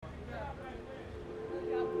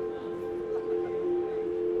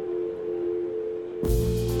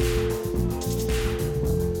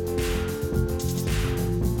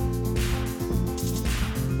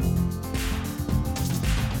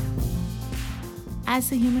As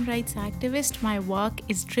a human rights activist, my work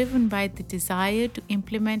is driven by the desire to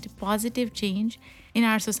implement positive change in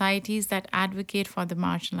our societies that advocate for the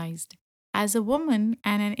marginalized. As a woman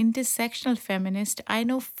and an intersectional feminist, I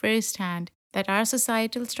know firsthand that our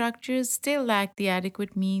societal structures still lack the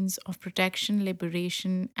adequate means of protection,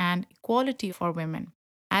 liberation, and equality for women.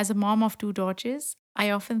 As a mom of two daughters,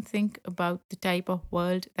 I often think about the type of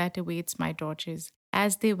world that awaits my daughters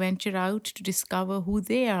as they venture out to discover who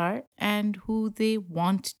they are and who they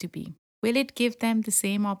want to be. Will it give them the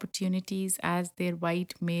same opportunities as their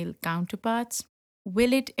white male counterparts?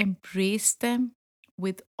 Will it embrace them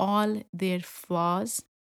with all their flaws?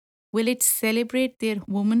 Will it celebrate their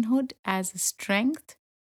womanhood as a strength,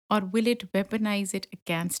 or will it weaponize it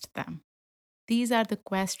against them? These are the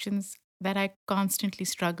questions that I constantly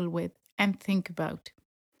struggle with and think about.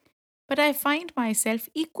 But I find myself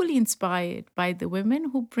equally inspired by the women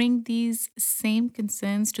who bring these same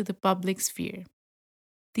concerns to the public sphere.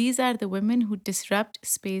 These are the women who disrupt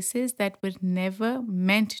spaces that were never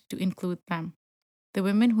meant to include them. The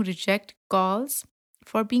women who reject calls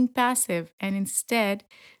for being passive and instead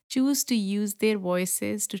choose to use their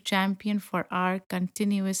voices to champion for our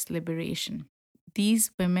continuous liberation.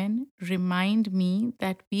 These women remind me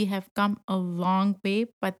that we have come a long way,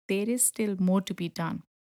 but there is still more to be done.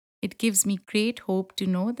 It gives me great hope to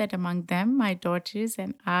know that among them, my daughters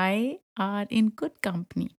and I are in good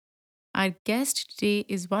company. Our guest today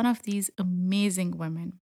is one of these amazing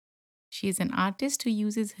women. She is an artist who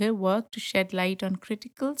uses her work to shed light on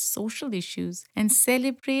critical social issues and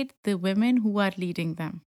celebrate the women who are leading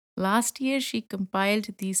them. Last year, she compiled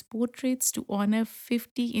these portraits to honor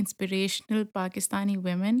 50 inspirational Pakistani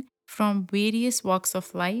women from various walks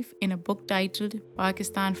of life in a book titled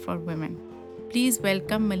Pakistan for Women. Please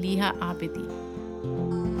welcome Maliha Abidi.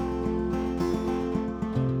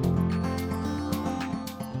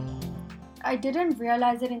 I didn't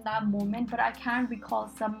realize it in that moment, but I can recall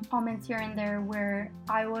some comments here and there where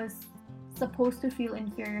I was supposed to feel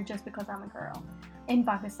inferior just because I'm a girl in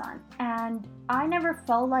Pakistan. And I never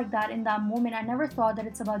felt like that in that moment. I never thought that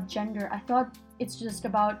it's about gender. I thought it's just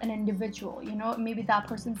about an individual, maybe that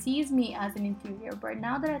person sees me as an inferior. But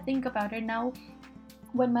now that I think about it, now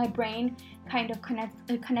when my brain kind of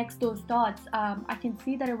connects those dots, I can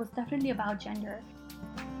see that it was definitely about gender.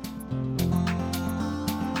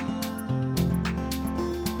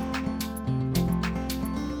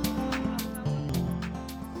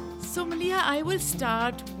 So, Maliha, I will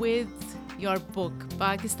start with your book,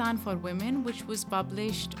 Pakistan for Women, which was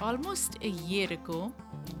published almost a year ago,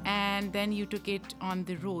 and then you took it on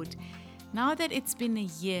the road. Now that it's been a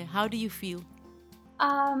year, how do you feel?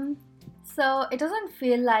 Um, so it doesn't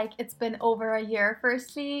feel like it's been over a year,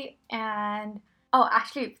 firstly, and oh,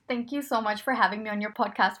 actually, thank you so much for having me on your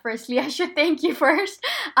podcast. Firstly, I should thank you first,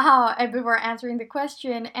 before answering the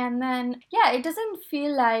question, and then yeah, it doesn't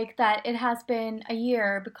feel like that it has been a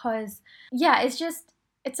year because yeah,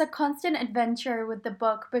 it's a constant adventure with the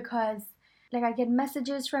book because like I get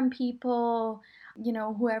messages from people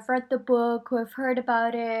who have read the book, who have heard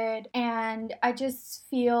about it. And I just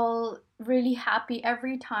feel really happy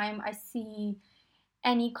every time I see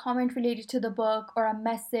any comment related to the book or a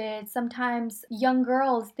message. Sometimes young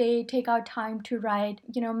girls, they take out time to write,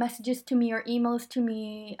 messages to me or emails to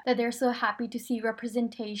me that they're so happy to see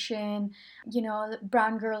representation,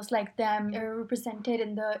 brown girls like them are represented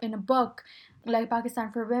in a book like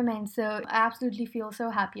Pakistan for Women. So I absolutely feel so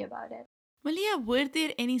happy about it. Malia, were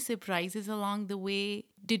there any surprises along the way?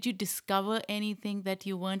 Did you discover anything that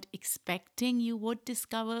you weren't expecting you would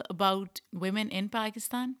discover about women in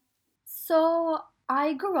Pakistan? So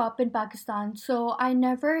I grew up in Pakistan, so I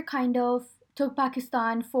never kind of took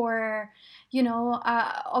Pakistan for,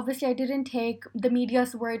 obviously I didn't take the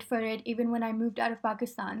media's word for it even when I moved out of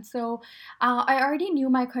Pakistan. So I already knew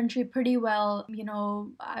my country pretty well.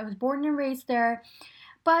 I was born and raised there.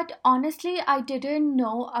 But honestly, I didn't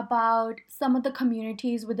know about some of the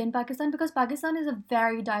communities within Pakistan because Pakistan is a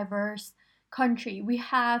very diverse country. We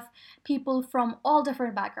have people from all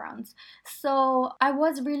different backgrounds. So I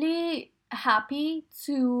was really happy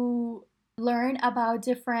to learn about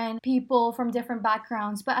different people from different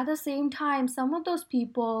backgrounds, but at the same time some of those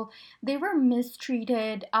people, they were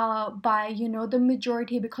mistreated by the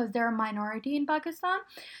majority because they're a minority in Pakistan.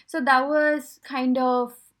 So that was kind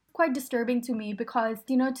of quite disturbing to me because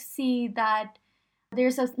to see that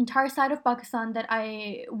there's an entire side of Pakistan that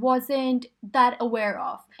I wasn't that aware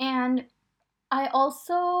of. And I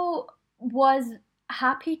also was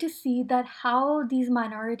happy to see that how these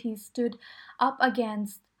minorities stood up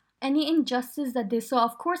against any injustice that they saw.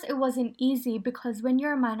 Of course, it wasn't easy because when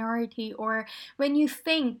you're a minority or when you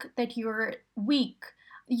think that you're weak,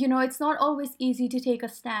 it's not always easy to take a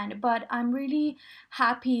stand, but I'm really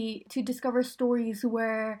happy to discover stories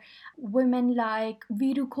where women like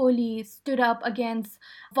Viru Kohli stood up against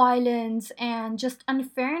violence and just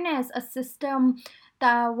unfairness, a system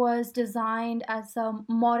that was designed as a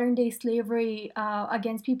modern day slavery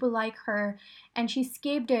against people like her, and she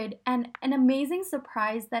escaped it. And an amazing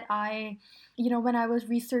surprise that when I was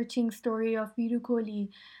researching story of Viru Kohli,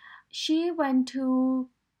 she went to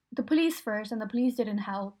the police first, and the police didn't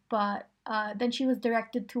help. But then she was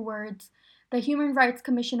directed towards the Human Rights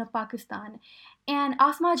Commission of Pakistan, and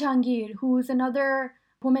Asma Jahangir, who's another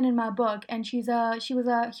woman in my book, and she was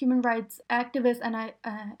a human rights activist and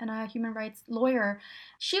a human rights lawyer.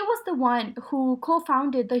 She was the one who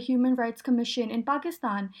co-founded the Human Rights Commission in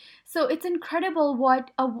Pakistan. So it's incredible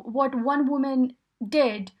what one woman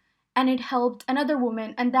did, and it helped another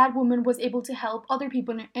woman, and that woman was able to help other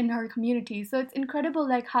people in her community. So it's incredible,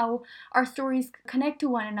 like how our stories connect to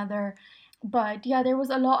one another. But yeah, there was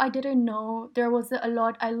a lot I didn't know. There was a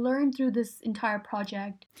lot I learned through this entire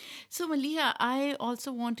project. So, Malia, I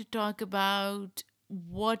also want to talk about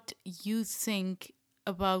what you think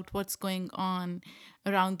about what's going on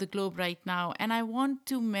around the globe right now. And I want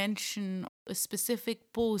to mention a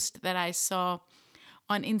specific post that I saw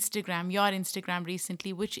on Instagram, your Instagram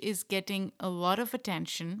recently, which is getting a lot of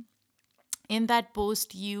attention. In that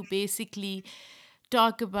post, you basically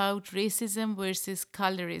talk about racism versus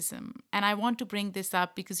colorism. And I want to bring this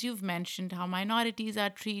up because you've mentioned how minorities are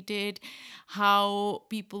treated, how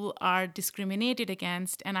people are discriminated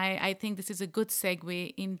against. And I think this is a good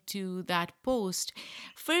segue into that post.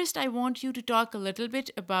 First, I want you to talk a little bit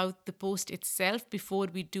about the post itself before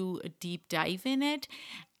we do a deep dive in it.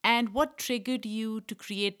 And what triggered you to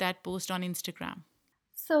create that post on Instagram?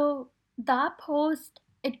 So that post,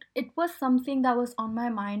 it was something that was on my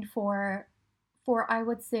mind for I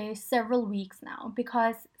would say several weeks now,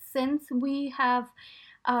 because since we have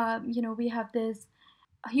this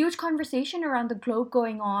huge conversation around the globe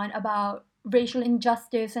going on about racial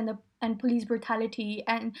injustice and police brutality,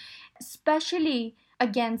 and especially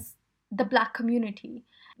against the black community.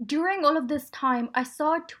 During all of this time, I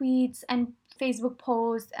saw tweets and Facebook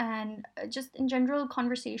posts and just in general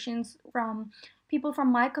conversations from people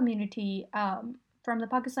from my community, from the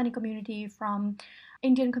Pakistani community, from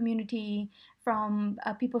Indian community, from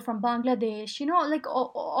people from Bangladesh, like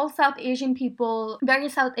all South Asian people,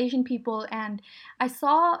 various South Asian people. And I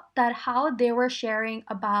saw that how they were sharing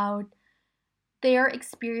about their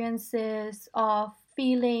experiences of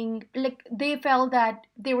feeling like they felt that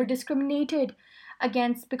they were discriminated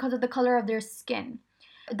against because of the color of their skin.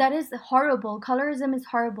 That is horrible. Colorism is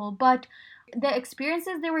horrible. But the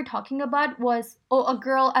experiences they were talking about was, oh, a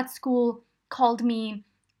girl at school called me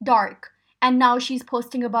dark, and now she's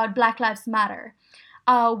posting about Black Lives Matter.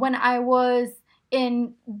 When I was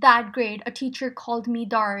in that grade, a teacher called me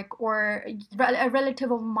dark, or a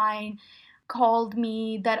relative of mine called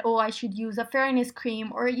me that, oh, I should use a fairness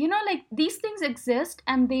cream, or like these things exist,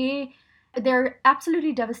 and they're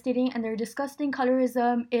absolutely devastating and they're disgusting.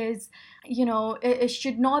 Colorism is, it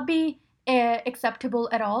should not be acceptable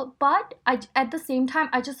at all. But at the same time,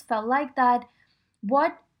 I just felt like that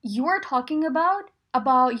what you are talking about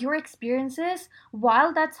your experiences,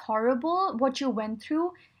 while that's horrible what you went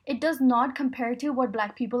through, it does not compare to what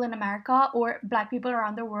black people in America or black people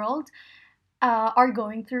around the world are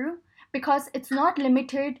going through, because it's not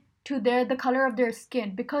limited to the color of their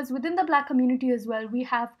skin. Because within the black community as well, we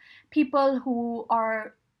have people who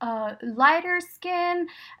are lighter skin.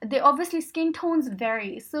 They obviously, skin tones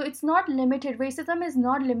vary, so it's not limited. Racism is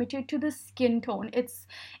not limited to the skin tone. It's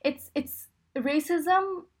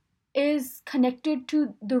racism is connected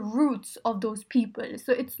to the roots of those people.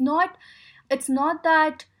 So it's not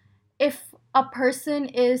that if a person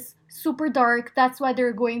is super dark, that's why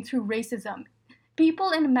they're going through racism.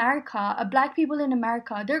 People in America, black people in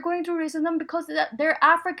America, they're going through racism because they're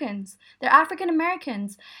Africans, they're African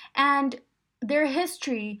Americans, and their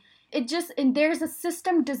history. And there's a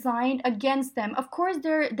system designed against them. Of course,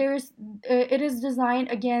 it is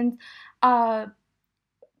designed against uh,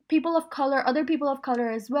 people of color, other people of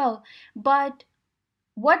color as well. But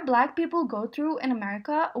what black people go through in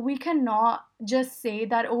America, we cannot just say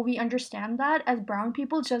that, oh, we understand that as brown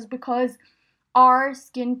people just because our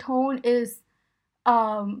skin tone is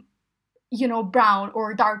um brown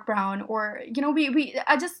or dark brown, or we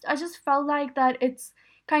I just felt like that it's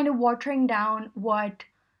kind of watering down what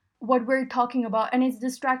we're talking about, and it's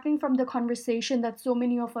distracting from the conversation that so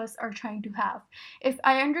many of us are trying to have. If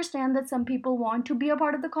I understand that some people want to be a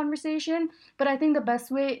part of the conversation, but I think the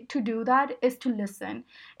best way to do that is to listen.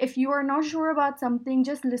 If you are not sure about something,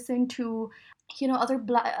 just listen to other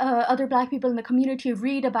black people in the community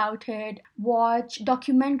read about it, watch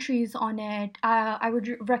documentaries on it. I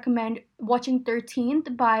would recommend watching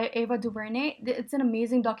 13th by Ava DuVernay. It's an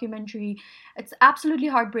amazing documentary. It's absolutely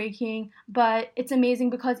heartbreaking, but it's amazing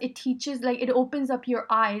because it teaches, like, it opens up your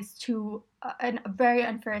eyes to a very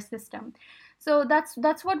unfair system. So that's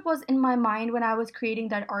what was in my mind when I was creating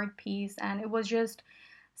that art piece, and it was just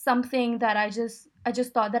something that I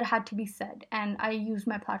just thought that had to be said, and I used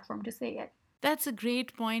my platform to say it. That's a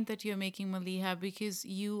great point that you're making, Maliha, because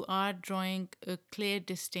you are drawing a clear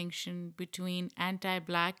distinction between anti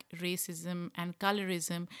Black racism and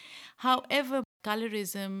colorism. However,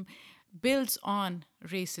 colorism builds on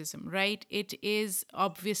racism, right? It is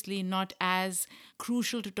obviously not as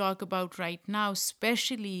crucial to talk about right now,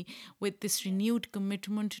 especially with this renewed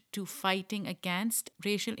commitment to fighting against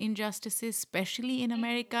racial injustices, especially in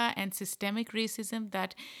America, and systemic racism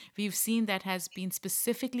that we've seen that has been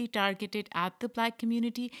specifically targeted at the Black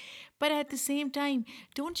community. But at the same time,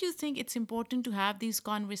 don't you think it's important to have these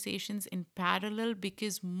conversations in parallel?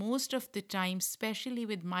 Because most of the time, especially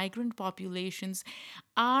with migrant populations,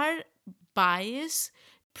 our bias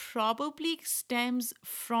probably stems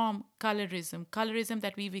from colorism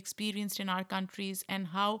that we've experienced in our countries, and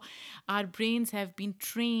how our brains have been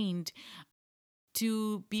trained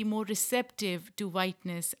to be more receptive to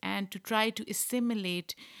whiteness and to try to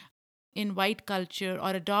assimilate in white culture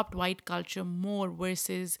or adopt white culture more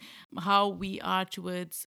versus how we are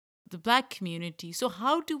towards the Black community. So,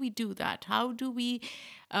 how do we do that? How do we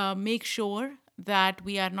make sure that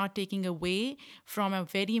we are not taking away from a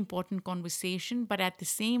very important conversation, but at the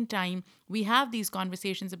same time, we have these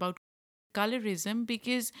conversations about colorism?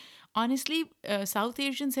 Because honestly, South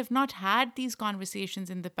Asians have not had these conversations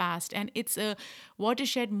in the past, and it's a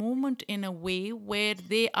watershed moment in a way where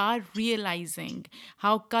they are realizing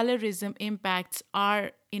how colorism impacts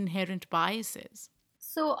our inherent biases.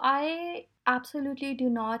 So I absolutely do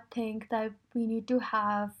not think that we need to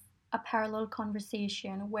have a parallel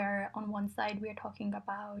conversation where on one side we're talking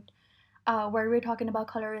about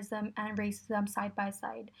colorism and racism side by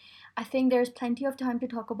side. I think there's plenty of time to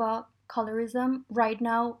talk about colorism. Right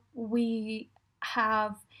now, we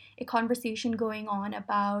have a conversation going on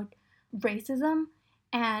about racism,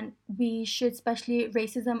 and we should, especially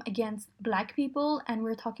racism against Black people, and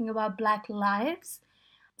we're talking about Black lives.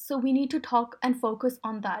 So we need to talk and focus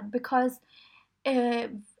on that because uh,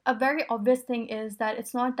 a very obvious thing is that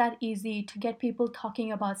it's not that easy to get people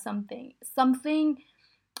talking about something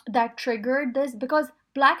that triggered this, because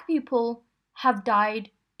Black people have died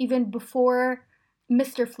even before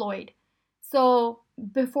Mr. Floyd. So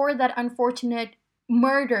before that unfortunate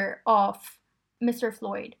murder of Mr.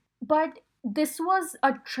 Floyd. But this was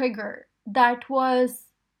a trigger that was,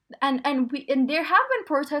 and there have been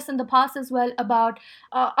protests in the past as well about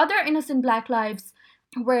other innocent Black lives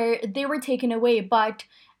where they were taken away. But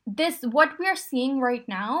this, what we are seeing right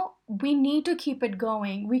now, we need to keep it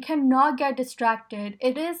going. We cannot get distracted.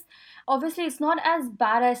 It is, obviously, it's not as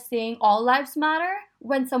bad as saying all lives matter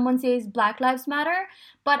when someone says Black lives matter,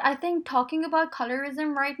 but I think talking about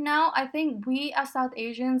colorism right now, I think we as South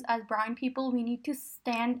Asians, as brown people, we need to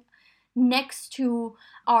stand next to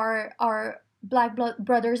our Black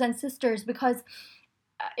brothers and sisters, because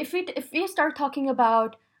if we start talking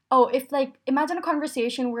about, oh, if, like, imagine a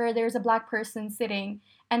conversation where there's a Black person sitting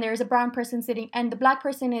and there's a brown person sitting, and the Black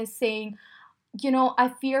person is saying,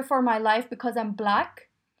 I fear for my life because I'm Black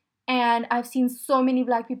and I've seen so many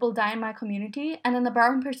Black people die in my community. And then the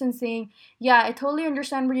brown person saying, yeah, I totally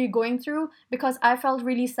understand what you're going through because I felt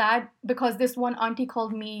really sad because this one auntie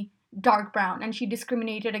called me dark brown and she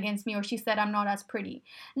discriminated against me, or she said I'm not as pretty.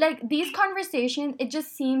 Like, these conversations, it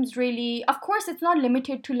just seems really, of course it's not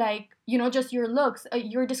limited to, like, just your looks.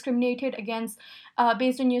 You're discriminated against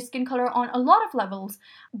based on your skin color on a lot of levels.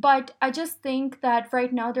 But I just think that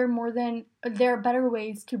right now there are better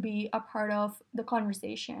ways to be a part of the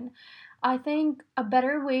conversation. I think a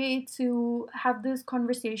better way to have this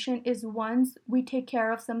conversation is once we take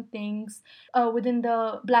care of some things within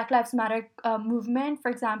the Black Lives Matter movement.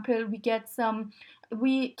 For example,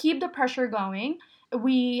 we keep the pressure going.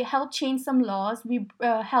 We help change some laws. We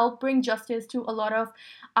help bring justice to a lot of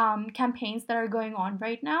campaigns that are going on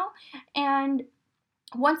right now. And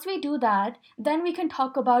once we do that, then we can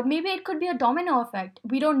talk about, maybe it could be a domino effect.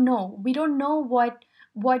 We don't know. We don't know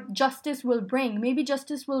what justice will bring. Maybe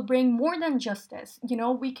justice will bring more than justice.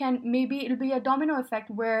 Maybe it'll be a domino effect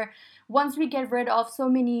where once we get rid of so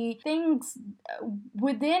many things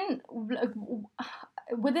within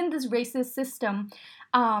this racist system,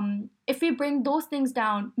 if we bring those things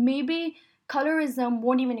down, maybe colorism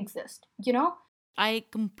won't even exist. I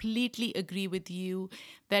completely agree with you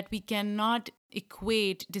that we cannot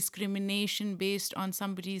equate discrimination based on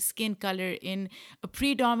somebody's skin color in a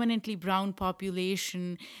predominantly brown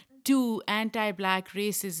population to anti black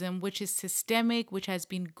racism, which is systemic, which has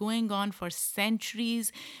been going on for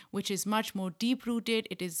centuries, which is much more deep rooted,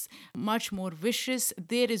 it is much more vicious.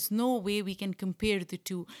 There is no way we can compare the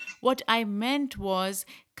two. What I meant was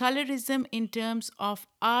colorism in terms of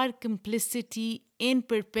our complicity in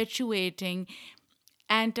perpetuating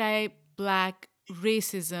anti black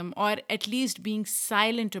racism, or at least being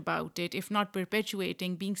silent about it, if not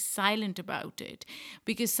perpetuating, being silent about it.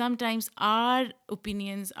 Because sometimes our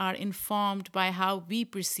opinions are informed by how we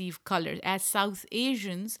perceive color. As South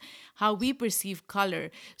Asians, how we perceive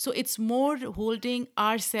color. So it's more holding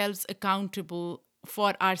ourselves accountable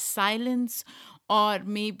for our silence or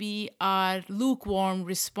maybe our lukewarm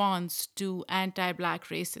response to anti black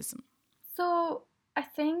racism. So I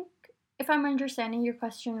think, if I'm understanding your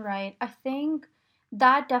question right, I think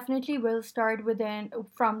that definitely will start within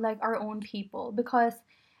from like our own people, because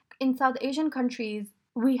in South Asian countries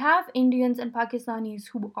we have Indians and Pakistanis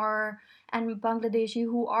who are, and Bangladeshi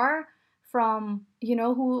who are from,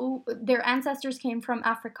 who their ancestors came from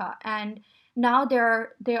Africa, and now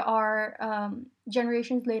they are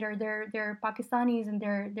generations later, they're Pakistanis, and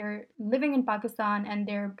they're living in Pakistan, and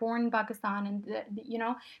they're born in Pakistan, and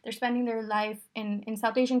they're spending their life in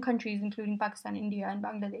South Asian countries, including Pakistan, India, and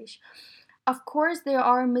Bangladesh. Of course, they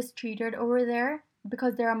are mistreated over there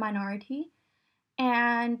because they're a minority,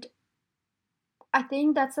 and I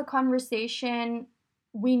think that's a conversation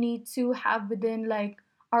we need to have within like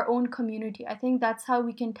our own community. I think that's how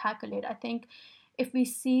we can tackle it. I think if we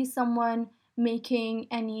see someone making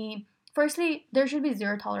any, firstly, there should be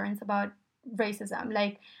zero tolerance about racism.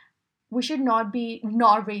 Like, we should not be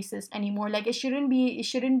not racist anymore. Like, it shouldn't be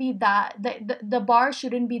that the bar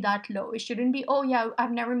shouldn't be that low. It shouldn't be, oh yeah,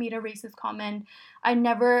 I've never made a racist comment. I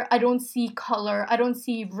don't see color, I don't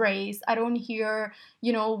see race, I don't hear,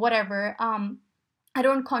 whatever. I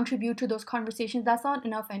don't contribute to those conversations. That's not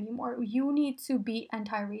enough anymore. You need to be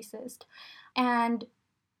anti-racist. And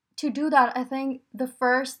to do that, I think the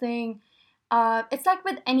first thing, it's like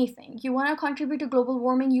with anything. You want to contribute to global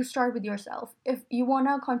warming, you start with yourself. If you want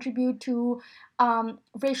to contribute to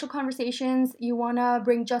racial conversations, you want to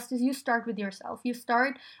bring justice, you start with yourself. You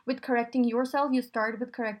start with correcting yourself, you start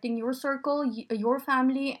with correcting your circle, your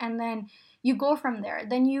family, and then you go from there.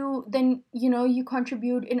 Then you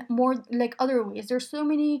contribute in more like other ways. There's so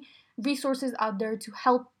many resources out there to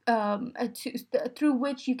help, through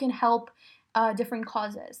which you can help different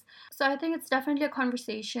causes. So I think it's definitely a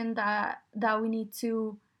conversation that we need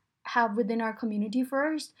to have within our community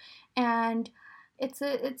first. And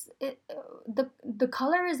the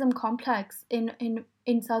colorism complex in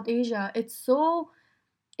South Asia, it's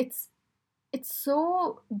it's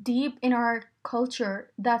so deep in our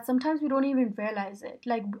culture that sometimes we don't even realize it.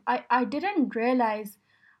 Like, I didn't realize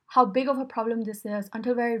how big of a problem this is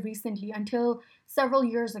until very recently, until several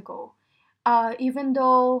years ago. Even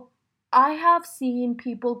though I have seen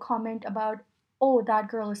people comment about, oh, that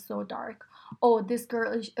girl is so dark. Oh, this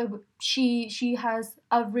girl is, she has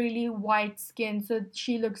a really white skin, so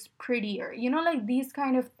she looks prettier. Like these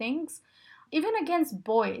kind of things, even against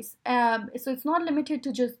boys. So it's not limited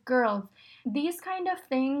to just girls. These kind of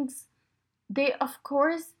things, they of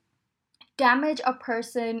course damage a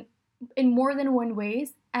person in more than one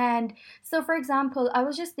ways. And so, for example, I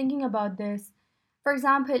was just thinking about this. For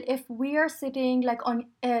example, if we are sitting like on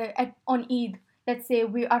Eid, let's say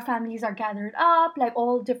our families are gathered up, like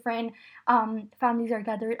all different families are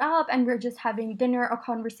gathered up, and we're just having dinner or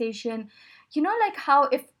conversation. Like how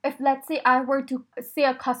if let's say I were to say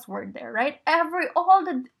a cuss word there, right? All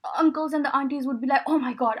the uncles and the aunties would be like, "Oh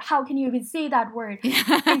my God, how can you even say that word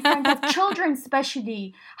in front of children,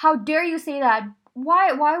 especially? How dare you say that?"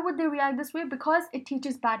 Why would they react this way? Because it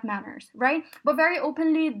teaches bad manners, right? But very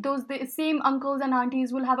openly, the same uncles and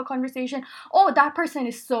aunties will have a conversation. Oh, that person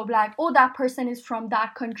is so black. Oh, that person is from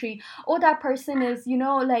that country. Oh, that person is,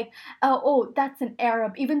 like, oh, that's an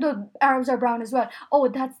Arab, even though Arabs are brown as well. Oh,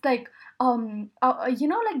 that's like,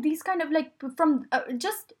 like these kind of like from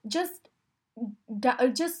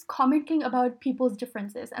just commenting about people's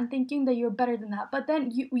differences and thinking that you're better than that. But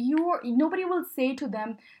then nobody will say to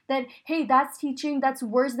them that, hey, that's teaching, that's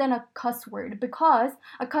worse than a cuss word, because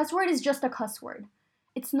a cuss word is just a cuss word.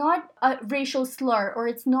 It's not a racial slur, or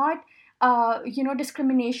it's not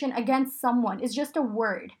discrimination against someone. It's just a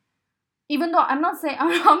word. Even though I'm not saying,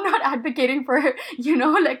 I'm not advocating for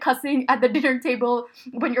like cussing at the dinner table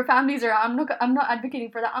when your families are, I'm not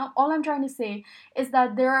advocating for that. All I'm trying to say is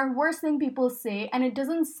that there are worse things people say, and it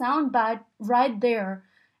doesn't sound bad right there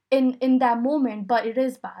in that moment, but it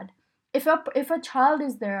is bad. If a child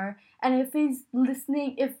is there And if he's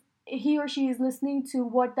listening, if he or she is listening to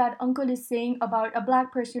what that uncle is saying about a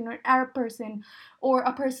black person or an Arab person or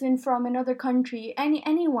a person from another country,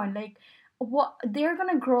 anyone, like, what they're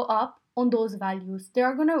gonna grow up on those values.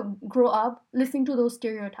 They're gonna grow up listening to those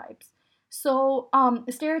stereotypes. So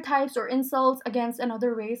stereotypes or insults against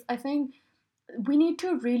another race, I think we need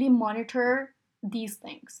to really monitor these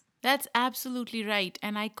things. That's absolutely right.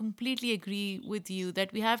 And I completely agree with you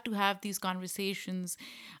that we have to have these conversations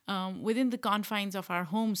within the confines of our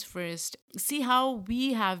homes first. See how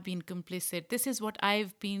we have been complicit. This is what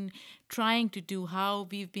I've been trying to do, how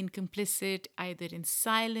we've been complicit either in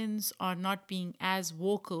silence or not being as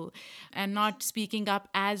vocal and not speaking up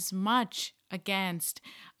as much against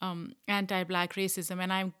anti Black racism.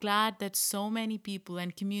 And I'm glad that so many people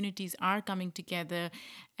and communities are coming together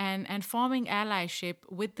and forming allyship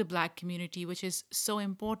with the Black community, which is so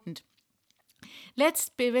important. Let's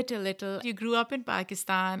pivot a little. You grew up in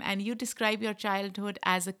Pakistan and you describe your childhood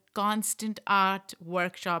as a constant art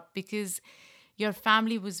workshop because your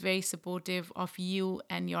family was very supportive of you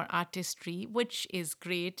and your artistry, which is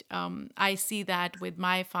great. I see that with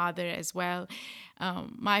my father as well.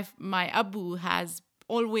 My Abu has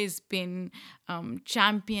always been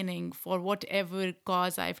championing for whatever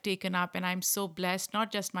cause I've taken up. And I'm so blessed,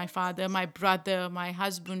 not just my father, my brother, my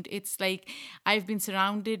husband. It's like I've been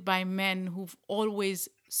surrounded by men who've always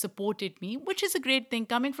supported me, which is a great thing.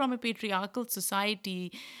 Coming from a patriarchal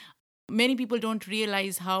society, many people don't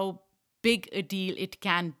realize how big a deal it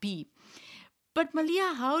can be. But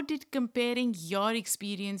Malia, how did comparing your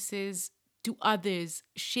experiences to others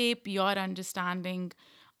shape your understanding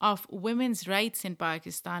of women's rights in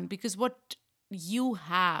Pakistan? Because what you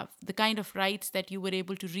have, the kind of rights that you were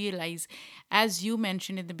able to realize, as you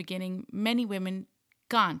mentioned in the beginning, many women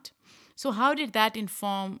can't. So, how did that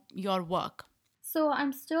inform your work? So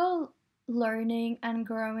I'm still learning and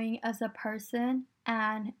growing as a person,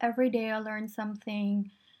 and every day I learn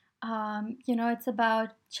something. It's about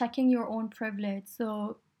checking your own privilege.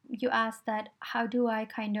 So you asked that, how do I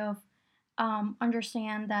kind of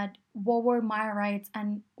understand that what were my rights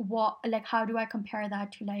and what, like, how do I compare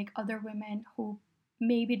that to like other women who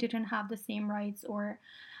maybe didn't have the same rights? Or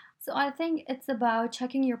so I think it's about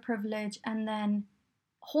checking your privilege and then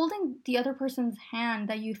holding the other person's hand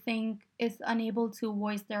that you think is unable to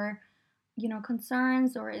voice their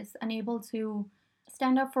concerns or is unable to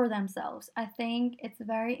stand up for themselves. I think it's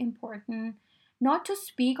very important not to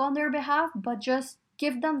speak on their behalf but just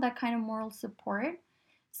give them that kind of moral support.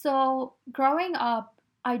 So growing up,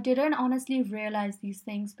 I didn't honestly realize these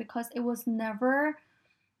things because it was never,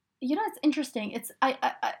 it's interesting.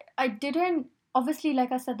 I didn't, obviously,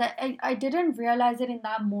 like I said, that I didn't realize it in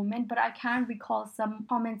that moment, but I can recall some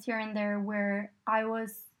comments here and there where I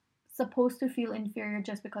was supposed to feel inferior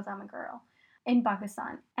just because I'm a girl in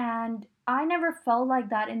Pakistan. And I never felt like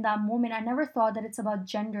that in that moment. I never thought that it's about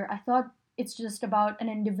gender. I thought it's just about an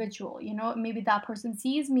individual, maybe that person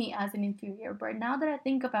sees me as an inferior. But now that I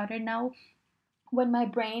think about it, now when my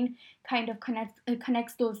brain kind of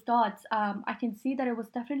connects those dots, I can see that it was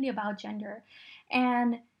definitely about gender.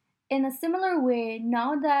 And in a similar way,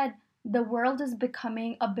 now that the world is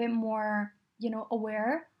becoming a bit more,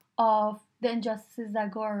 aware of the injustices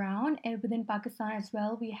that go around, and within Pakistan as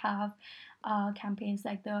well, we have campaigns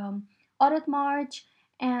like the Aurat March,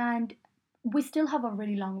 and we still have a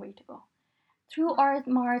really long way to go. Through Art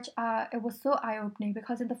March, it was so eye opening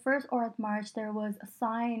because in the first Art March, there was a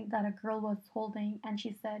sign that a girl was holding, and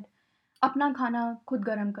she said, Apna khana khud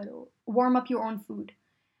garam karo, warm up your own food.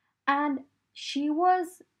 And she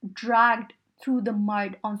was dragged through the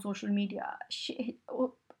mud on social media. She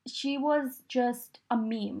was just a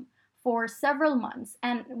meme for several months.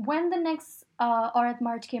 And when the next Aurat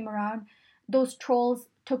March came around, those trolls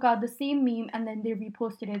took out the same meme and then they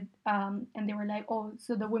reposted it, and they were like, oh,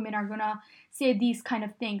 so the women are gonna say these kind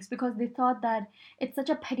of things because they thought that it's such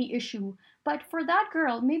a petty issue. But for that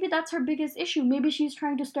girl, maybe that's her biggest issue. Maybe she's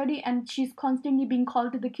trying to study and she's constantly being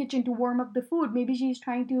called to the kitchen to warm up the food. Maybe she's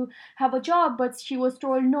trying to have a job, but she was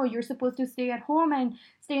told, no, you're supposed to stay at home and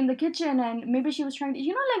stay in the kitchen. And maybe she was trying to,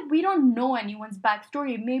 like, we don't know anyone's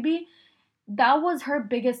backstory. Maybe that was her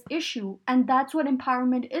biggest issue. And that's what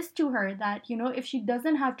empowerment is to her, that, if she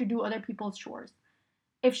doesn't have to do other people's chores,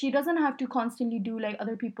 if she doesn't have to constantly do like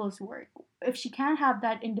other people's work, if she can't have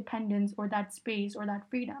that independence or that space or that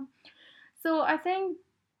freedom. So I think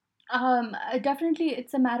definitely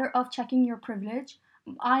it's a matter of checking your privilege.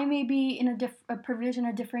 I may be in a privilege in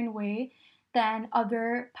a different way than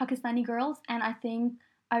other Pakistani girls, and I think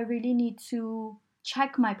I really need to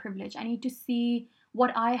check my privilege. I need to see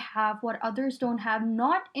what I have, what others don't have,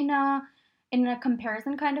 not in a in a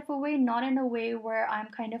comparison kind of a way, not in a way where I'm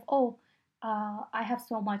kind of, oh, I have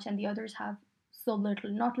so much and the others have so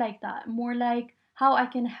little. Not like that. More like how I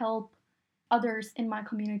can help others in my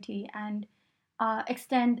community and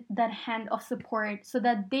extend that hand of support so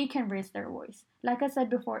that they can raise their voice. Like I said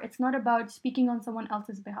before, it's not about speaking on someone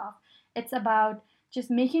else's behalf, it's about just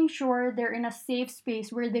making sure they're in a safe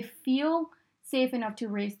space where they feel safe enough to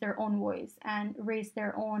raise their own voice and raise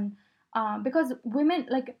their own. Because women,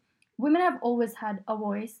 like, women have always had a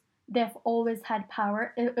voice. They've always had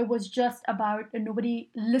power. It was just about nobody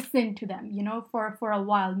listened to them, for a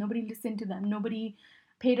while. Nobody listened to them. Nobody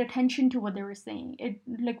paid attention to what they were saying. It,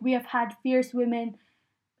 like, we have had fierce women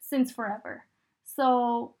since forever.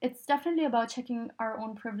 So it's definitely about checking our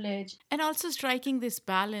own privilege. And also striking this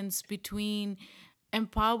balance between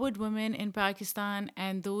empowered women in Pakistan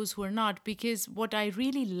and those who are not. Because what I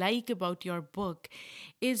really like about your book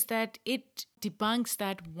is that it debunks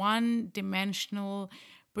that one dimensional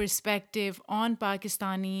perspective on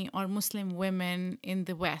Pakistani or Muslim women in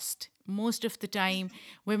the West. Most of the time,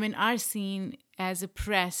 women are seen as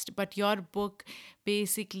oppressed, but your book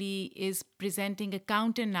basically is presenting a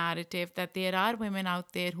counter narrative that there are women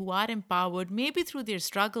out there who are empowered, maybe through their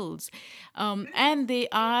struggles, and they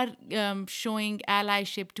are showing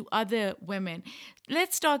allyship to other women.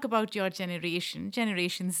 Let's talk about your generation,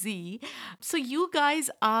 Generation Z. So, you guys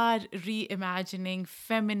are reimagining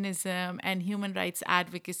feminism and human rights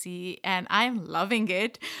advocacy, and I'm loving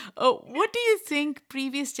it. What do you think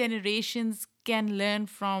previous generations can learn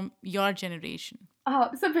from your generation?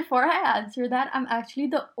 So before I answer that, I'm actually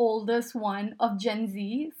the oldest one of Gen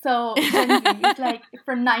Z. So Gen Z is like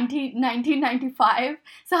from 1995.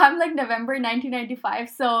 So I'm like November 1995.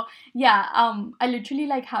 So yeah, I literally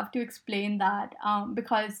like have to explain that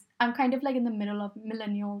because I'm kind of like in the middle of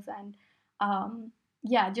millennials and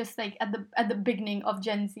yeah, just like at the beginning of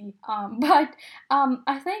Gen Z. But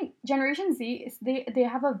I think Generation Z is they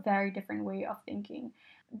have a very different way of thinking,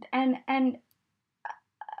 and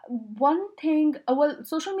one thing, well,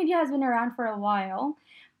 social media has been around for a while,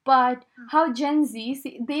 but how Gen Z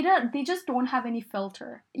see, they just don't have any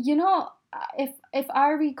filter. If I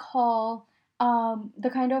recall, the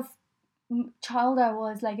kind of child I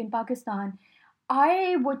was like in Pakistan,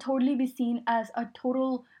 I would totally be seen as a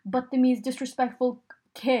total Batamiz, disrespectful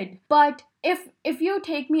kid. But if you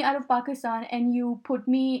take me out of Pakistan and you put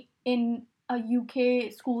me in a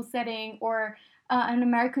UK school setting or an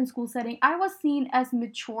American school setting, I was seen as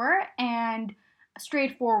mature and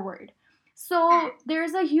straightforward. So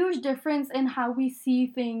there's a huge difference in how we see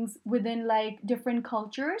things within like different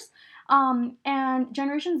cultures. And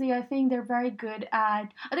Generation Z, I think they're very good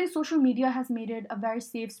at. I think social media has made it a very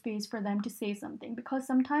safe space for them to say something because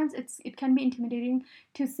sometimes it can be intimidating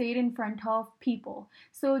to say it in front of people.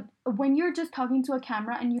 So when you're just talking to a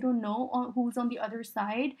camera and you don't know who's on the other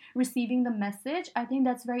side receiving the message, I think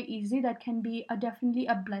that's very easy. That can be definitely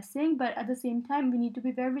a blessing, but at the same time, we need to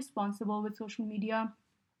be very responsible with social media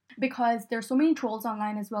because there's so many trolls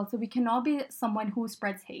online as well, so we cannot be someone who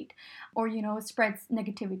spreads hate or spreads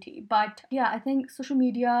negativity. But yeah, I think social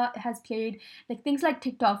media has played, like, things like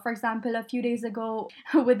TikTok, for example, a few days ago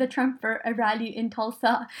with the Trump rally in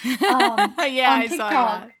Tulsa, Yeah, on I saw TikTok.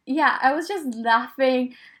 that. Yeah, I was just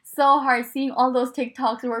laughing so hard seeing all those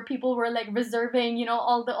TikToks where people were like reserving,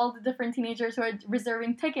 all the different teenagers who are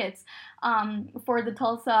reserving tickets for the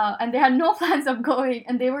Tulsa, and they had no plans of going,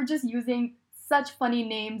 and they were just using such funny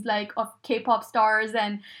names like of K-pop stars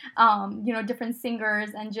and different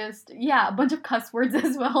singers, and just, yeah, a bunch of cuss words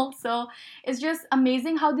as well. So it's just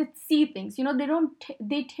amazing how they see things. They don't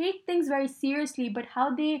they take things very seriously, but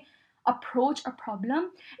how they approach a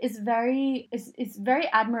problem is very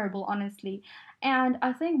admirable, honestly. And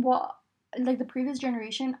I think what, like, the previous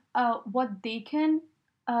generation, what they can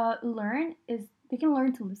learn is they can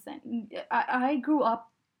learn to listen. I grew up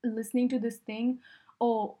listening to this thing,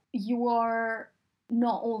 oh, you are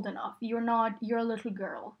not old enough, you're a little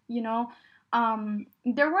girl,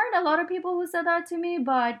 there weren't a lot of people who said that to me,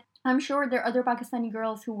 but I'm sure there are other Pakistani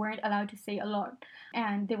girls who weren't allowed to say a lot,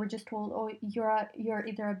 and they were just told, oh, you're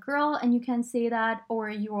either a girl and you can't say that, or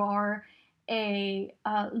you are a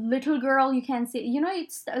little girl, you can't say,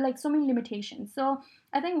 it's like so many limitations. So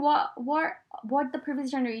I think what the previous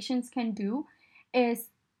generations can do is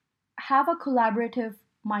have a collaborative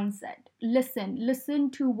mindset.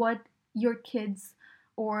 Listen to what your kids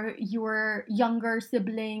or your younger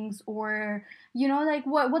siblings, or like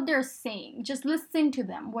what they're saying. Just listen to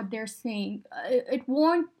them, what they're saying. It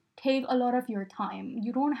won't take a lot of your time.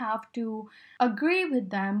 You don't have to agree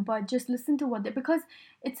with them, but just listen to what they, because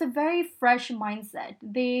it's a very fresh mindset.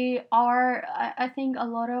 They are, I think, a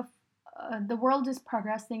lot of the world is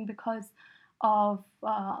progressing because of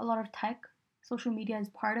a lot of tech. Social media is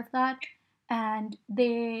part of that, and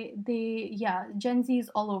yeah, Gen Z is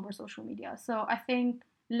all over social media. So I think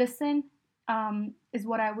listen is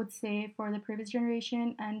what I would say for the previous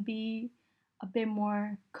generation, and be a bit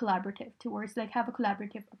more collaborative towards, like, have a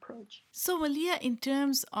collaborative approach. So, Malia, in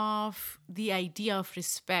terms of the idea of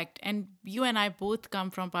respect, and you and I both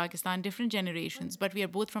come from Pakistan, different generations, but we are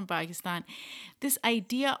both from Pakistan. This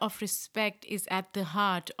idea of respect is at the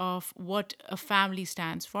heart of what a family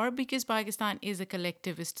stands for, because Pakistan is a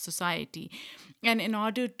collectivist society. And in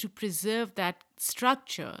order to preserve that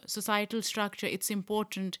structure, societal structure, it's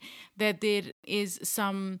important that there is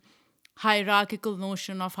some hierarchical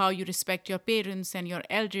notion of how you respect your parents and your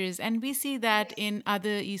elders, and we see that in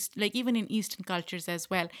other east, like even in eastern cultures as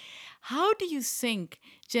well. How do you think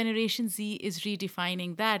generation Z is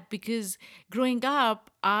redefining that? Because growing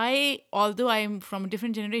up, although I'm from a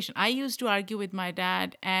different generation, I used to argue with my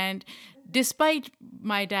dad, and despite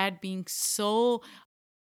my dad being so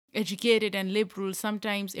educated and liberal,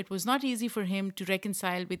 sometimes it was not easy for him to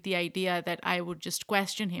reconcile with the idea that I would just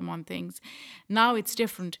question him on things. Now it's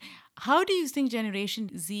different. How do you think Generation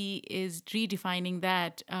Z is redefining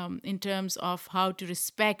that, in terms of how to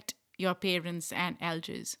respect your parents and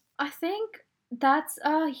elders? I think that's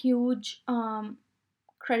a huge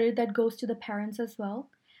credit that goes to the parents as well,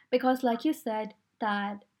 because like you said,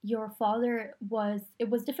 that your father was, it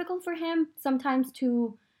was difficult for him sometimes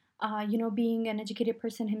to being an educated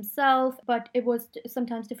person himself, but it was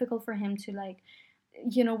sometimes difficult for him to, like,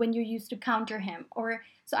 when you used to counter him, or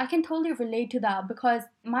so I can totally relate to that, because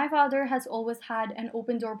my father has always had an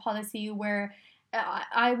open door policy where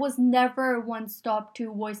I was never one stopped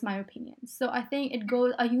to voice my opinions. So I think it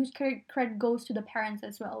goes, a huge credit goes to the parents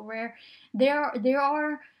as well, where they're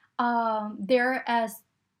as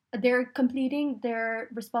they're completing their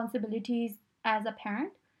responsibilities as a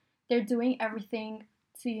parent. They're doing everything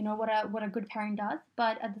to, what a good parent does,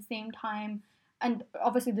 but at the same time, and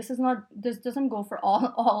obviously this doesn't go for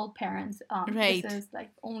all parents. This Right. is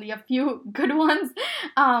like only a few good ones,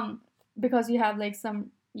 um, because you have like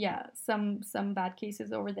some bad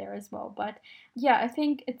cases over there as well. But yeah, I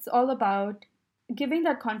think it's all about giving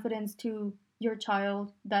that confidence to your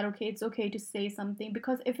child, that okay, it's okay to say something,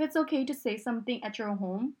 because if it's okay to say something at your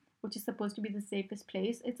home, which is supposed to be the safest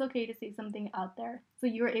place, it's okay to say something out there, so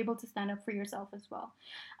you're able to stand up for yourself as well.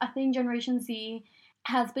 I think Generation Z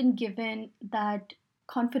has been given that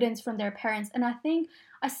confidence from their parents, and I think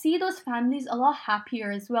I see those families a lot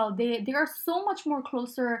happier as well. They are so much more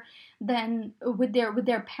closer than with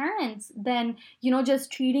their parents, than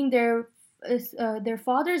just treating their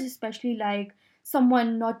fathers especially like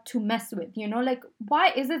someone not to mess with. Like,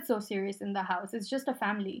 why is it so serious in the house? It's just a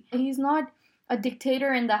family. He's not a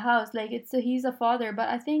dictator in the house. Like, he's a father, but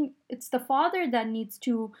I think it's the father that needs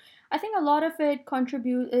to. I think a lot of it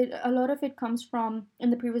comes from, in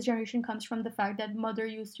the previous generation, comes from the fact that mother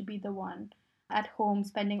used to be the one at home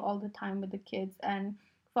spending all the time with the kids, and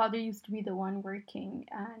father used to be the one working.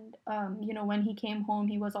 And when he came home,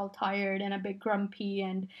 he was all tired and a bit grumpy,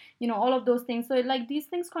 and all of those things. So like these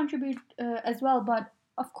things contribute as well, but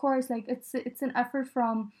of course, like, it's an effort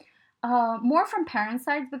from more from parent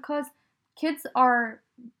sides, because kids are,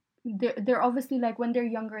 they're obviously, like, when they're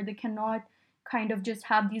younger, they cannot kind of just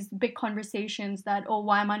have these big conversations that, oh,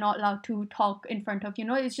 why am I not allowed to talk in front of,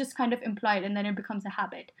 it's just kind of implied, and then it becomes a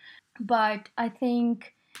habit. But I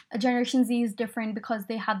think Generation Z is different, because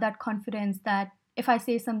they have that confidence that if I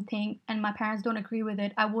say something and my parents don't agree with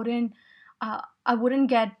it, I wouldn't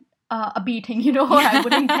get a beating, or I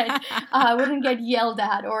wouldn't get yelled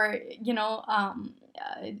at, or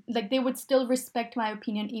like, they would still respect my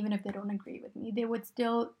opinion even if they don't agree with me. They would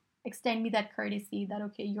still extend me that courtesy that,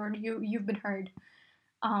 okay, you've been heard.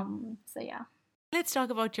 So yeah. Let's talk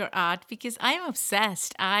about your art, because I'm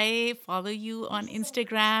obsessed. I follow you on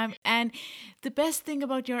Instagram, and the best thing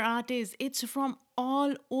about your art is it's from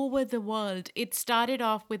all over the world. It started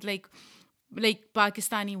off with like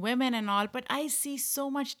Pakistani women and all, but I see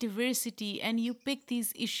so much diversity, and you pick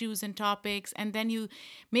these issues and topics and then you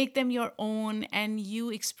make them your own and you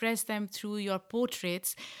express them through your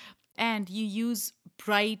portraits, and you use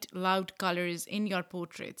bright, loud colors in your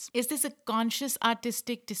portraits. Is this a conscious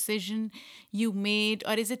artistic decision you made,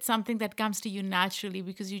 or is it something that comes to you naturally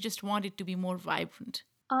because you just want it to be more vibrant?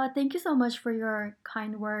 Thank you so much for your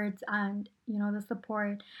kind words and the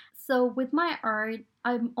support. So with my art,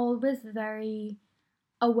 I'm always very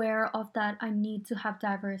aware of that I need to have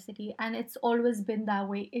diversity, and it's always been that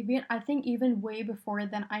way. Even, I think, even way before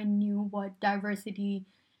than I knew what diversity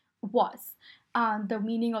was, the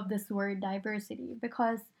meaning of this word diversity,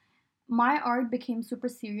 because my art became super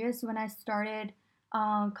serious when I started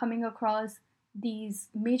coming across these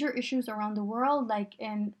major issues around the world, like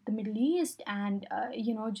in the Middle East, and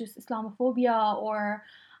just Islamophobia, or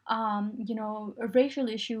racial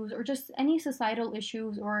issues, or just any societal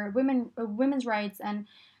issues, or women's rights. And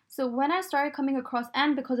so when I started coming across,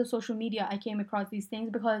 and because of social media, I came across these things,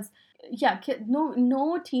 because yeah,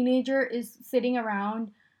 no teenager is sitting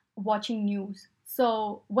around watching news.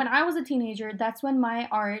 So when I was a teenager, that's when my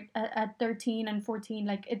art at 13 and 14,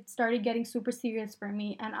 like, it started getting super serious for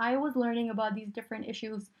me, and I was learning about these different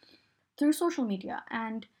issues through social media.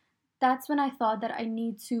 And that's when I thought that I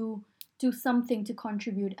need to do something to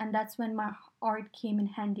contribute, and that's when my art came in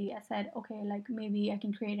handy. I said, okay, like, maybe I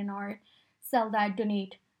can create an art, sell that,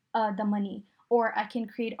 donate the money, or I can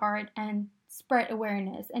create art and spread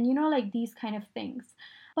awareness, and like, these kind of things.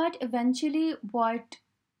 But eventually, what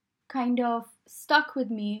kind of stuck with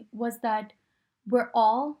me was that we're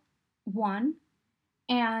all one,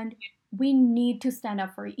 and we need to stand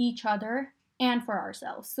up for each other and for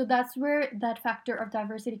ourselves. So that's where that factor of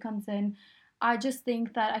diversity comes in. I just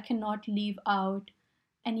think that I cannot leave out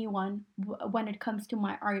anyone when it comes to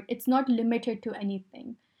my art. It's not limited to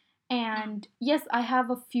anything. And yes, I have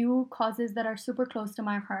a few causes that are super close to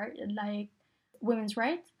my heart, like women's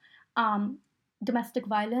rights, um, domestic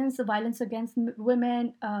violence, violence against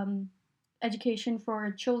women, education for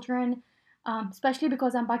children, especially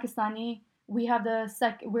because I'm Pakistani. We're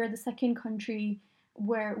the second country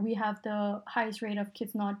where we have the highest rate of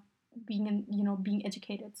kids not being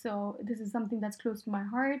educated. So this is something that's close to my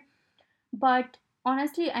heart. But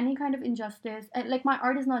honestly, any kind of injustice, like, my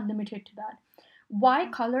art is not limited to that. Why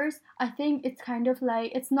colors? I think it's kind of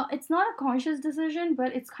like, it's not a conscious decision,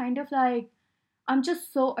 but it's kind of like, I'm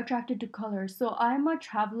just so attracted to colors. So I'm a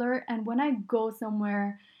traveler, and when I go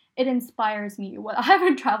somewhere, it inspires me. Well, I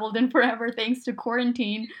haven't traveled in forever thanks to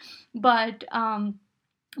quarantine, but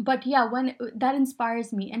yeah, when that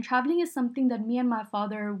inspires me, and traveling is something that me and my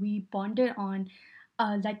father, we bonded on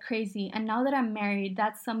like crazy. And now that I'm married,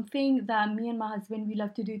 that's something that me and my husband, we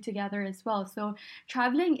love to do together as well. So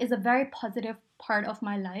traveling is a very positive part of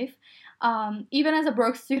my life. Even as a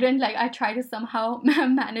broke student, like, I try to somehow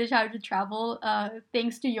manage how to travel,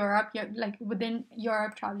 thanks to Europe. Like, within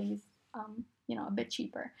Europe, traveling is a bit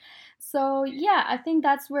cheaper. So yeah, I think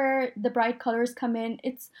that's where the bright colors come in.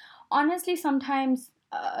 It's honestly sometimes,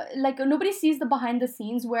 like, nobody sees the behind the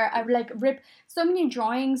scenes, where I would, like, rip so many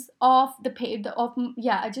drawings off the page of,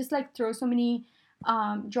 yeah, I just, like, throw so many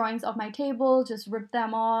drawings off my table, just rip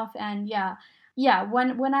them off. And yeah,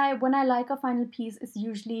 when I like a final piece, it's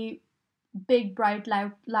usually big, bright,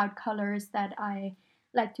 loud colors that I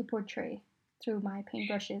like to portray through my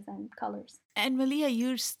paintbrushes and colors. And Malia,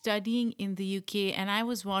 you're studying in the UK, and I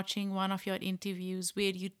was watching one of your interviews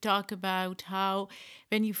where you talk about how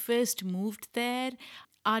when you first moved there,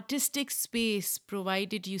 artistic space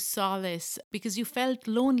provided you solace because you felt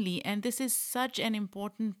lonely. And this is such an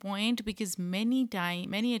important point because many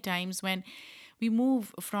a times when we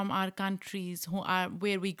move from our countries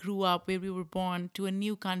where we grew up, where we were born, to a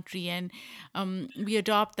new country, and we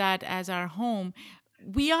adopt that as our home,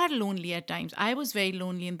 we are lonely at times. I was very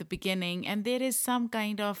lonely in the beginning, and there is some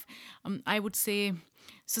kind of, I would say,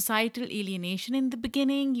 societal alienation in the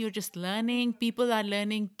beginning. You're just learning, people are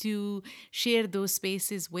learning to share those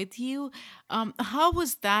spaces with you. How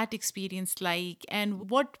was that experience like, and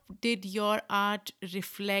what did your art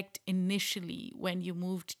reflect initially when you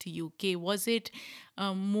moved to UK? Was it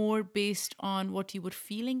more based on what you were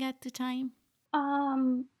feeling at the time?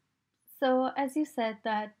 Um, so as you said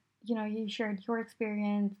that, you shared your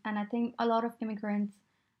experience, and I think a lot of immigrant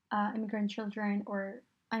children, or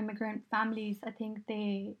immigrant families, I think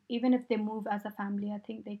they, even if they move as a family, I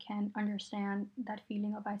think they can understand that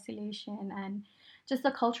feeling of isolation and just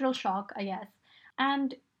the cultural shock, I guess.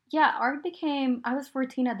 And yeah, art became, I was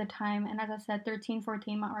 14 at the time, and as I said, 13,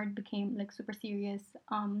 14, my art became, like, super serious.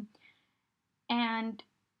 And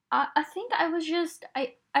I think I was just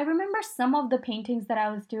I remember some of the paintings that I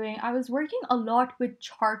was doing. I was working a lot with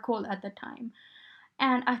charcoal at the time,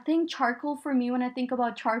 and I think charcoal, for me, when I think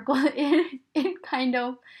about charcoal, it kind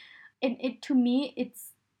of, it to me,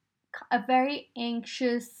 it's a very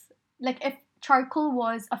anxious, like, if charcoal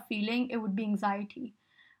was a feeling, it would be anxiety.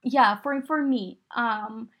 Yeah, for me.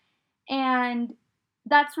 And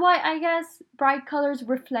that's why I guess bright colors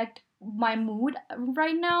reflect my mood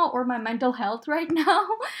right now, or my mental health right now.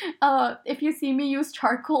 If you see me use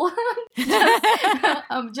charcoal,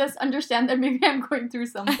 just just understand that maybe I'm going through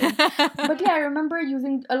something. But yeah, I remember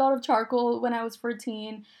using a lot of charcoal when I was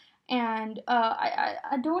 14. And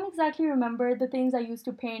I don't exactly remember the things I used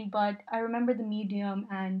to paint, but I remember the medium,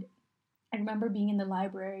 and I remember being in the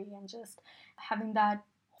library and just having that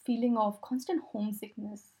feeling of constant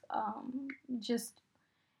homesickness. just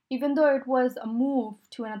even though it was a move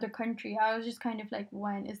to another country, I was just kind of like,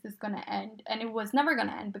 when is this gonna end? And it was never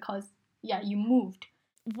gonna end because, yeah, you moved.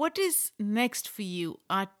 What is next for you,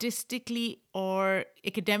 artistically or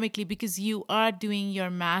academically? Because you are doing your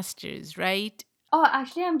master's, right? Oh,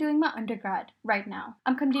 actually, I'm doing my undergrad right now.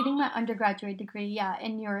 I'm completing my undergraduate degree, yeah,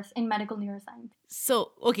 in medical neuroscience.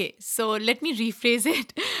 So, okay, so let me rephrase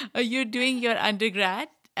it. You're doing your undergrad.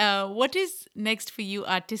 What is next for you,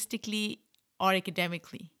 artistically or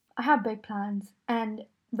academically? I have big plans, and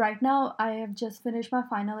right now I have just finished my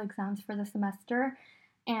final exams for the semester,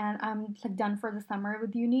 and I'm like done for the summer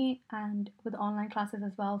with uni and with online classes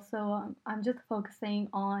as well. So I'm just focusing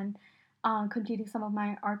on completing some of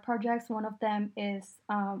my art projects. One of them is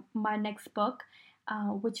my next book,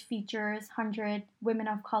 which features 100 women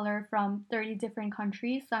of color from 30 different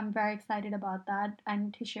countries. So I'm very excited about that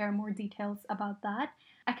and to share more details about that.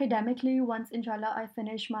 Academically, once inshallah I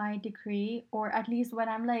finish my degree, or at least when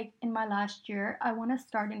I'm like in my last year, I want to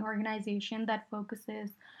start an organization that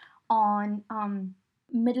focuses on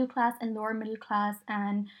middle class and lower middle class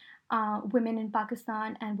and women in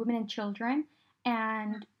Pakistan and women and children.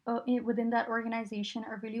 And within that organization,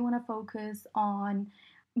 I really want to focus on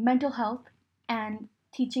mental health and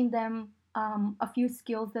teaching them a few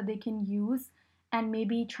skills that they can use and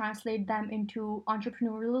maybe translate them into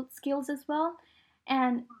entrepreneurial skills as well.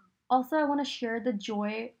 And also, I want to share the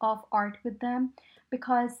joy of art with them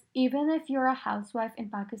because even if you're a housewife in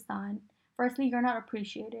Pakistan, firstly, you're not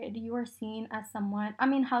appreciated. You are seen as someone, I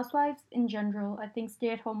mean, housewives in general, I think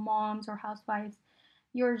stay at home moms or housewives,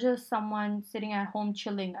 you're just someone sitting at home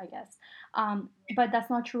chilling, I guess. But that's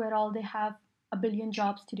not true at all. They have a billion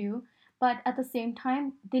jobs to do. But at the same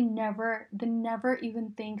time, they never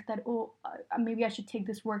even think that, oh, maybe I should take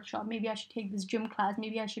this workshop, maybe I should take this gym class,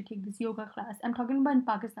 maybe I should take this yoga class. I'm talking about in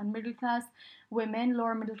Pakistan, middle class women,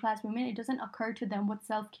 lower middle class women, it doesn't occur to them what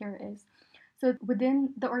self care is. So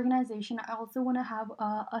within the organization, I also want to have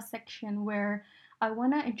a section where I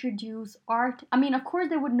want to introduce art. I mean, of course,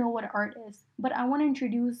 they would know what art is, but I want to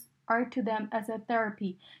introduce art to them as a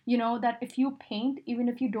therapy. You know, that if you paint, even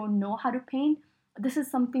if you don't know how to paint, this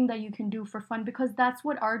is something that you can do for fun because that's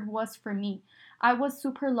what art was for me. I was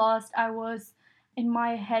super lost. I was in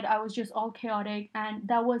my head, I was just all chaotic, and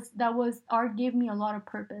that was art gave me a lot of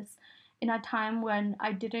purpose in a time when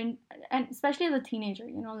I didn't, and especially as a teenager,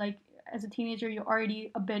 like as a teenager, you're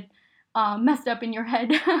already a bit messed up in your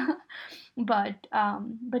head. But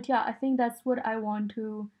yeah, I think that's what I want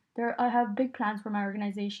to. There, I have big plans for my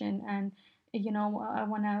organization, and I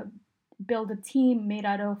want to build a team made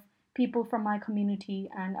out of people from my community,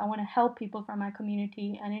 and I want to help people from my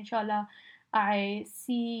community, and inshallah, I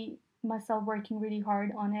see myself working really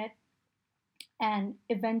hard on it, and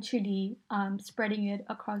eventually spreading it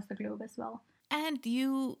across the globe as well. And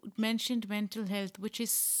you mentioned mental health, which is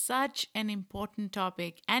such an important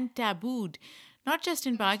topic and tabooed, not just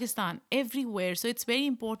in Pakistan, everywhere. So it's very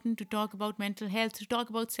important to talk about mental health, to talk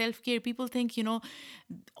about self care. People think,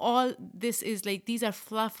 all this is like these are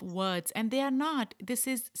fluff words, and they are not. This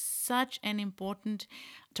is such an important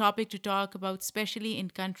topic to talk about, especially in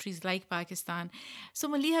countries like Pakistan. So,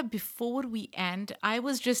 Maliha, before we end, I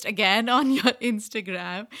was just again on your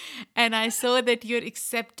Instagram and I saw that you're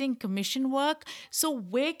accepting commission work. So,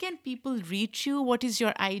 where can people reach you? What is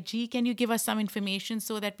your IG? Can you give us some information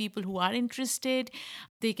so that people who are interested,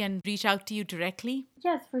 they can reach out to you directly?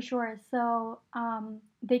 Yes, for sure. So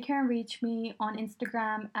they can reach me on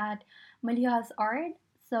Instagram at Maliha's Art.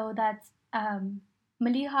 So that's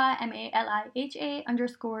Maliha, Maliha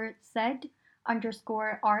underscore Z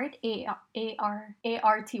underscore art, A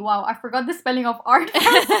R T. Wow, I forgot the spelling of art for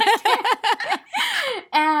a second.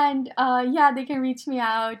 And yeah, they can reach me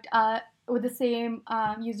out with the same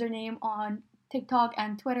username on TikTok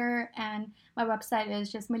and Twitter, and my website is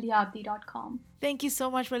just malihabdi.com. Thank you so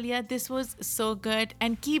much, Valia. This was so good,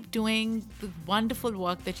 and keep doing the wonderful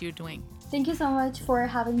work that you're doing. Thank you so much for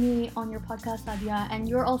having me on your podcast, Sadia, and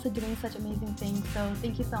you're also doing such amazing things. So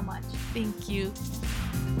thank you so much. Thank you.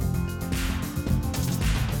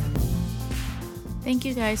 Thank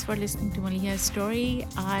you guys for listening to Maliha's story.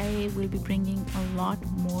 I will be bringing a lot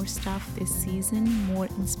more stuff this season, more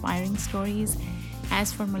inspiring stories.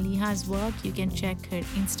 As for Maliha's work, you can check her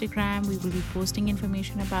Instagram. We will be posting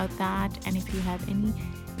information about that. And if you have any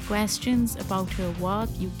questions about her work,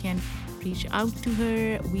 you can reach out to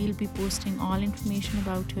her. We'll be posting all information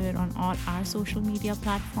about her on all our social media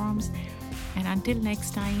platforms. And until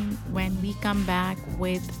next time, when we come back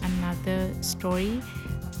with another story,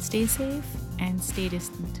 stay safe and stay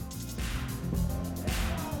distant.